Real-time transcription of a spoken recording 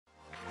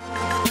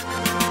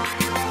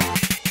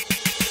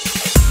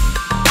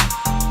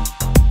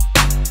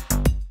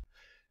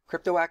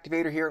Crypto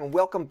Activator here, and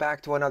welcome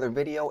back to another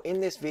video. In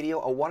this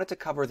video, I wanted to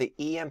cover the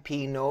EMP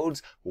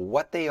nodes,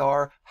 what they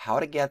are, how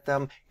to get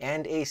them,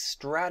 and a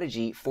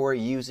strategy for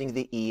using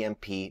the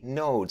EMP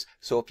nodes.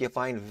 So if you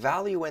find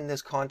value in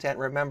this content,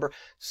 remember,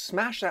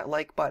 smash that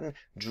like button,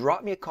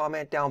 drop me a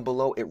comment down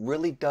below. It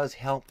really does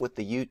help with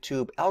the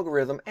YouTube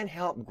algorithm and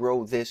help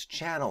grow this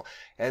channel.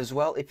 As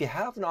well, if you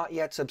have not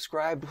yet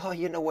subscribed, well,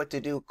 you know what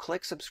to do.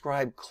 Click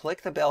subscribe,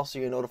 click the bell so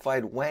you're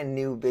notified when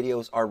new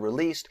videos are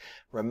released.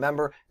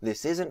 Remember,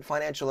 this isn't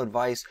financial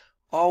advice.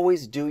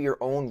 Always do your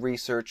own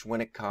research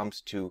when it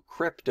comes to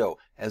crypto.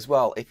 As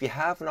well, if you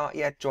have not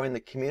yet joined the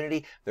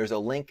community, there's a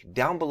link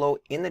down below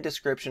in the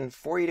description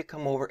for you to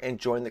come over and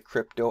join the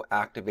Crypto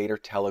Activator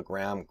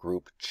Telegram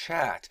group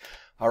chat.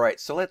 All right,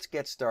 so let's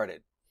get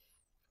started.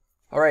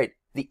 All right,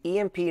 the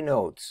EMP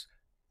nodes.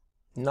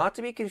 Not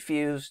to be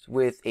confused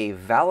with a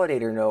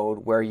validator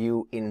node where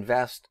you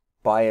invest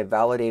by a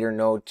validator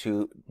node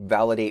to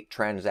validate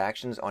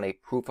transactions on a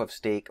proof of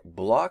stake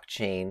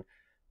blockchain.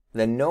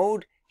 The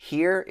node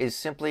here is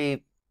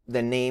simply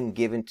the name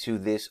given to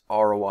this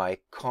ROI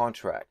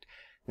contract.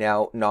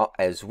 Now, not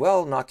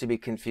to be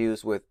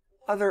confused with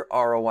other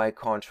ROI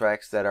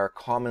contracts that are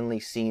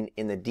commonly seen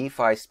in the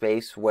DeFi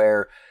space,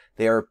 where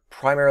they are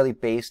primarily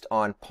based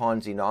on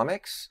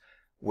Ponzi-nomics,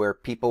 where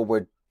people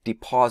would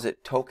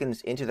deposit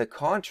tokens into the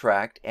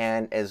contract,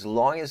 and as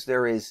long as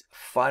there is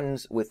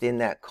funds within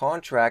that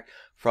contract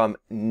from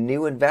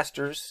new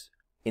investors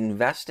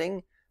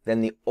investing,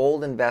 then the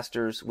old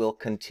investors will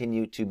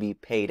continue to be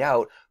paid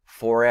out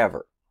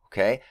forever.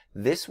 Okay,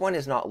 this one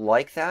is not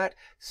like that,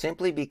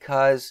 simply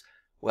because,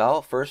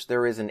 well, first,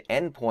 there is an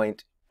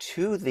endpoint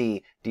to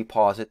the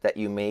deposit that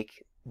you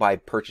make by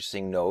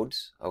purchasing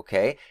nodes.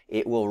 Okay,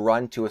 it will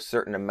run to a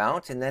certain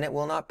amount and then it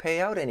will not pay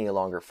out any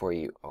longer for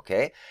you.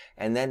 Okay,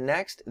 and then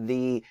next,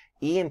 the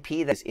EMP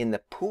that's in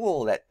the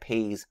pool that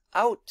pays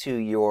out to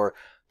your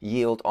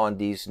yield on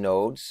these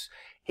nodes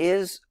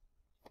is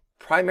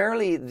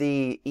primarily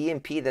the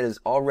EMP that is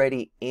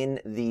already in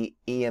the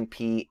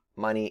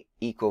Emp.Money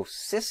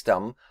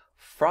ecosystem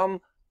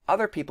from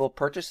other people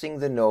purchasing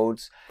the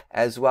nodes,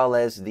 as well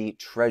as the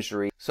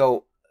treasury.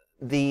 So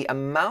the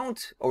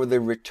amount or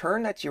the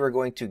return that you are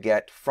going to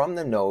get from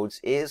the nodes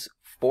is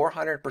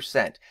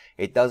 400%.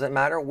 It doesn't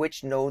matter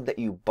which node that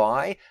you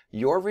buy,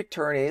 your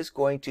return is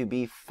going to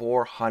be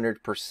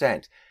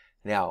 400%.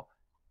 Now,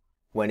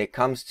 when it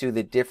comes to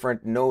the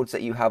different nodes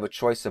that you have a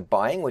choice of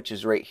buying, which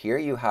is right here,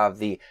 you have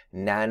the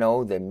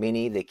Nano, the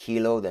Mini, the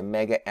Kilo, the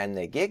Mega, and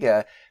the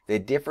Giga. The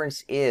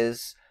difference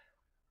is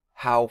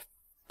how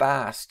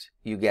fast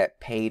you get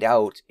paid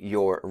out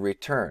your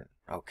return.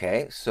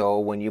 Okay, so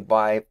when you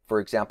buy, for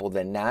example,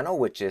 the Nano,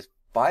 which is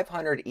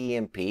 500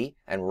 EMP,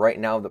 and right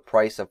now the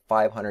price of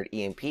 500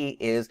 EMP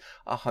is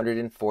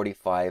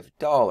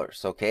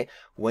 $145. Okay,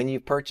 when you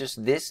purchase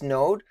this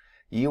node,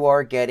 you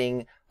are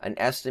getting an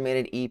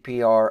estimated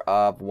EPR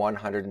of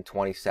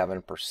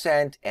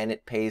 127%, and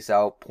it pays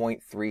out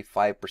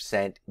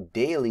 0.35%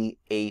 daily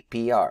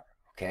APR.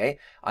 Okay,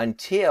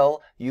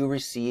 until you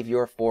receive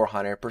your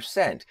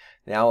 400%.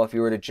 Now, if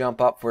you were to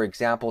jump up, for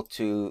example,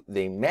 to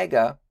the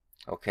Mega,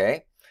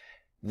 okay,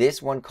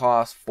 this one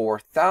costs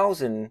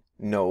 4,000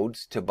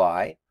 nodes to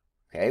buy,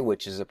 okay,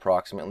 which is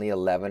approximately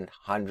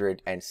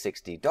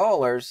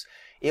 $1,160.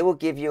 It will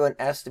give you an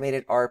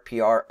estimated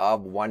RPR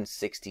of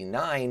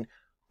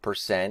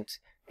 169%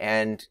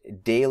 and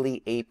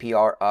daily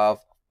APR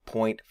of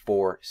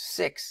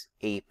 0.46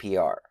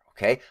 APR,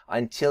 okay,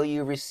 until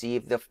you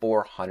receive the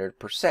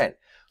 400%.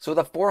 So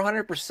the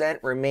 400%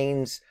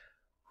 remains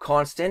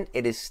constant.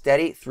 It is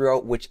steady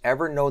throughout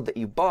whichever node that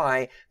you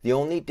buy. The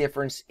only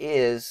difference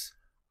is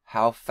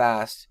how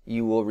fast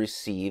you will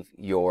receive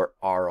your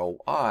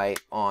ROI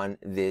on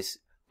this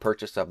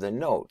purchase of the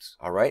nodes.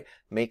 All right,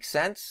 makes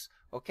sense?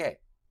 Okay.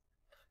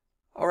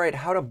 All right,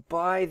 how to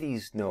buy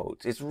these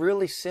nodes. It's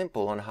really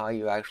simple on how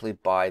you actually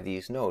buy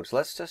these nodes.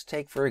 Let's just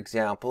take, for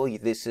example,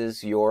 this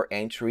is your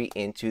entry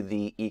into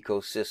the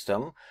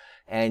ecosystem,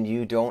 and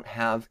you don't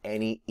have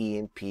any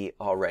EMP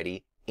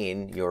already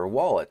in your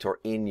wallet or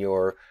in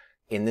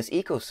this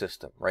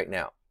ecosystem right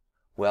now.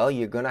 Well,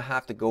 you're going to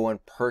have to go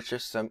and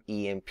purchase some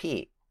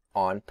EMP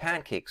on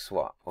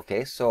PancakeSwap.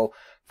 Okay, so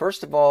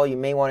first of all, you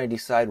may want to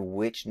decide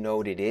which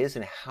node it is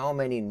and how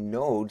many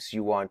nodes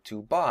you want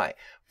to buy.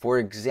 For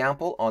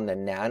example, on the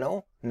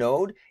Nano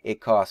node, it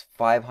costs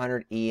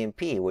 500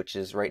 EMP, which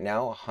is right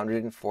now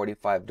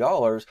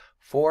 $145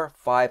 for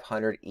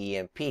 500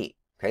 EMP.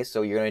 Okay,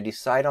 so you're going to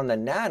decide on the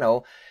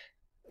Nano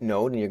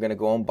node and you're going to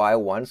go and buy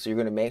one. So you're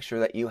going to make sure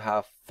that you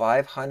have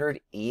 500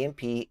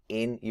 EMP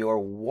in your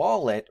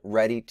wallet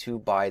ready to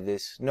buy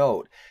this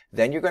node.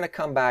 Then you're going to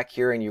come back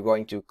here and you're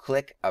going to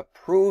click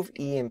Approve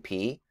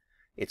EMP.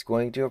 It's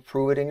going to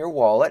approve it in your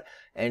wallet,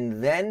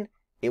 and then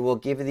it will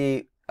give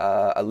you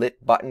a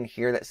lit button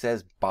here that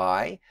says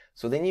Buy.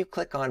 So then you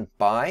click on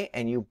Buy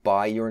and you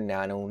buy your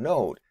Nano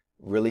node.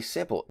 Really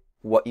simple.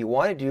 What you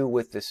want to do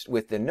with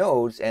the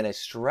nodes, and a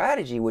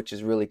strategy which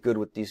is really good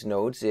with these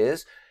nodes,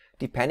 is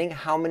depending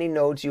how many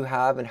nodes you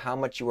have and how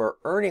much you are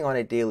earning on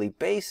a daily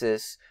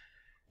basis,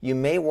 you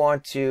may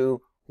want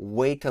to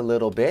wait a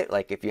little bit.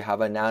 Like if you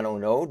have a nano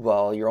node,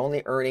 well, you're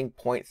only earning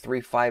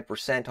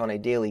 0.35% on a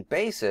daily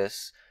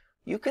basis.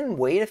 You can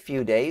wait a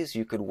few days.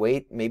 You could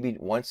wait maybe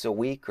once a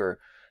week or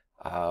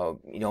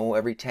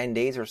every 10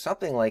 days or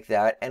something like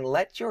that, and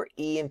let your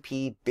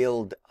EMP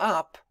build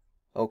up,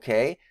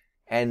 okay?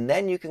 And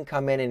then you can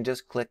come in and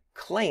just click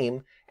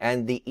claim,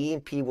 and the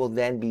EMP will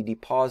then be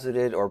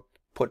deposited or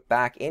put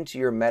back into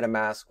your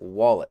MetaMask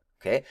wallet,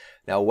 okay?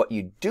 Now, what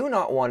you do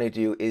not want to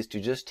do is to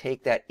just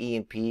take that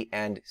EMP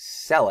and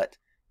sell it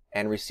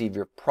and receive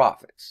your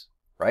profits,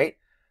 right?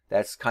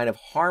 That's kind of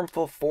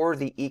harmful for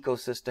the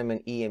ecosystem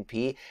and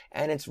EMP,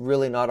 and it's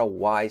really not a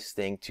wise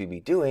thing to be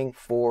doing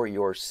for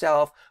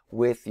yourself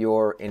with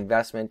your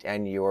investment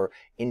and your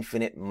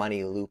infinite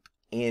money loop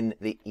in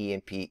the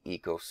EMP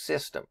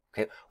ecosystem.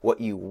 Okay, what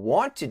you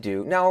want to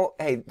do now,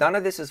 hey, none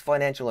of this is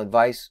financial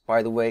advice,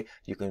 by the way.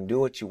 You can do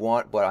what you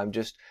want, but I'm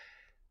just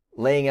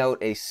laying out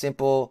a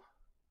simple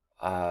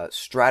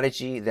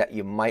strategy that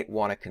you might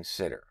want to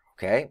consider.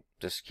 Okay,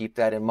 just keep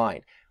that in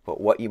mind. But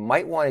what you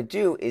might want to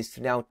do is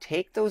to now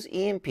take those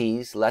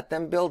EMPs, let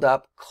them build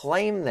up,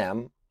 claim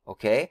them,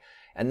 okay?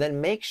 And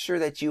then make sure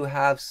that you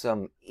have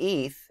some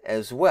ETH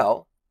as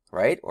well,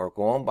 right? Or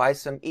go and buy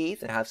some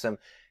ETH and have some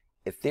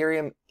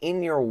Ethereum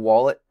in your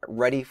wallet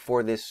ready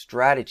for this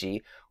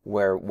strategy,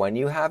 where when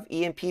you have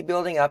EMP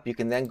building up, you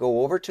can then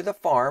go over to the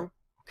farm,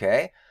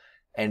 okay?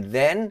 And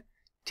then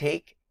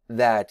take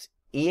that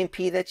EMP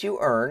that you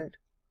earned,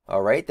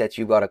 all right, that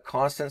you got a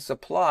constant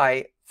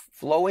supply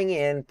flowing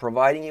in,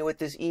 providing you with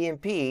this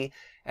EMP,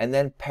 and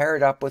then pair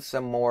it up with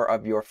some more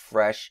of your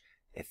fresh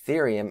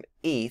Ethereum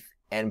ETH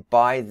and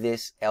buy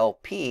this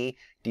LP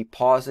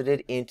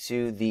deposited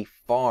into the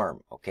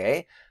farm,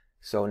 okay?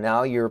 So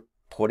now you're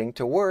putting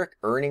to work,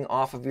 earning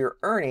off of your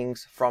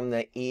earnings from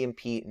the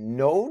EMP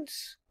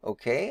nodes,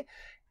 okay?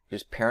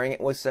 Just pairing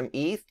it with some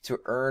ETH to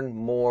earn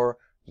more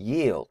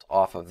yield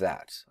off of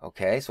that,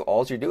 okay? So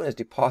all you're doing is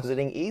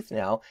depositing ETH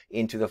now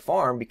into the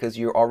farm because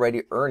you're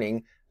already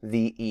earning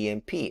the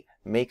EMP.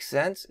 Makes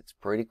sense? It's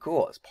pretty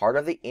cool. It's part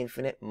of the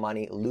infinite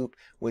money loop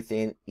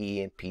within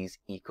EMP's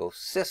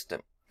ecosystem,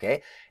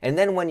 okay? And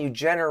then when you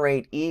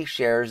generate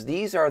E-shares,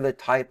 these are the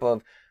type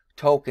of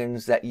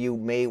tokens that you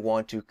may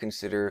want to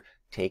consider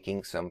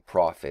taking some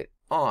profit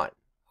on,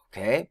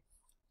 okay?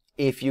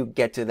 If you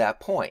get to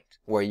that point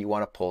where you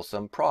want to pull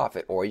some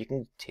profit, or you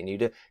can continue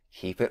to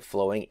keep it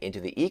flowing into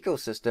the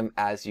ecosystem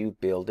as you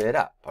build it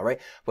up, all right?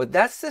 But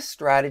that's the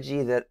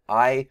strategy that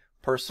I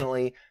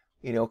personally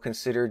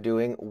consider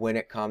doing when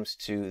it comes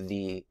to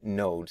the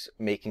nodes,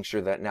 making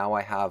sure that now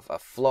I have a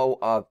flow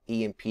of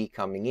EMP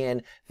coming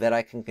in that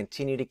I can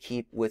continue to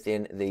keep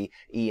within the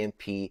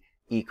EMP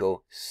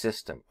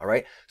ecosystem. All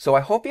right. So I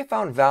hope you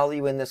found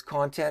value in this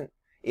content.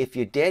 If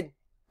you did,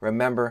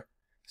 remember,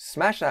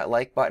 smash that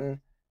like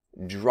button,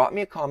 drop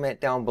me a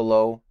comment down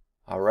below.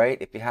 All right.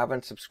 If you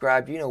haven't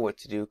subscribed, you know what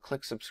to do.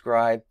 Click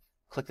subscribe,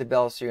 click the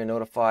bell so you're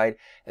notified.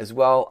 As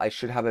well, I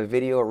should have a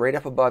video right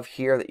up above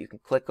here that you can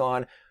click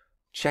on.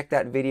 Check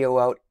that video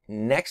out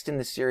next in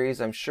the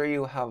series. I'm sure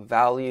you'll have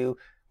value,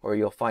 or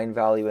you'll find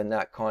value in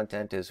that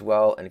content as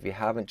well. And if you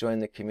haven't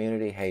joined the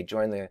community, hey,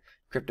 join the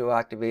Crypto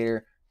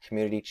Activator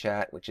community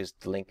chat, which is,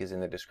 the link is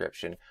in the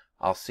description.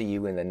 I'll see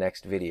you in the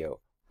next video.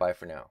 Bye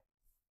for now.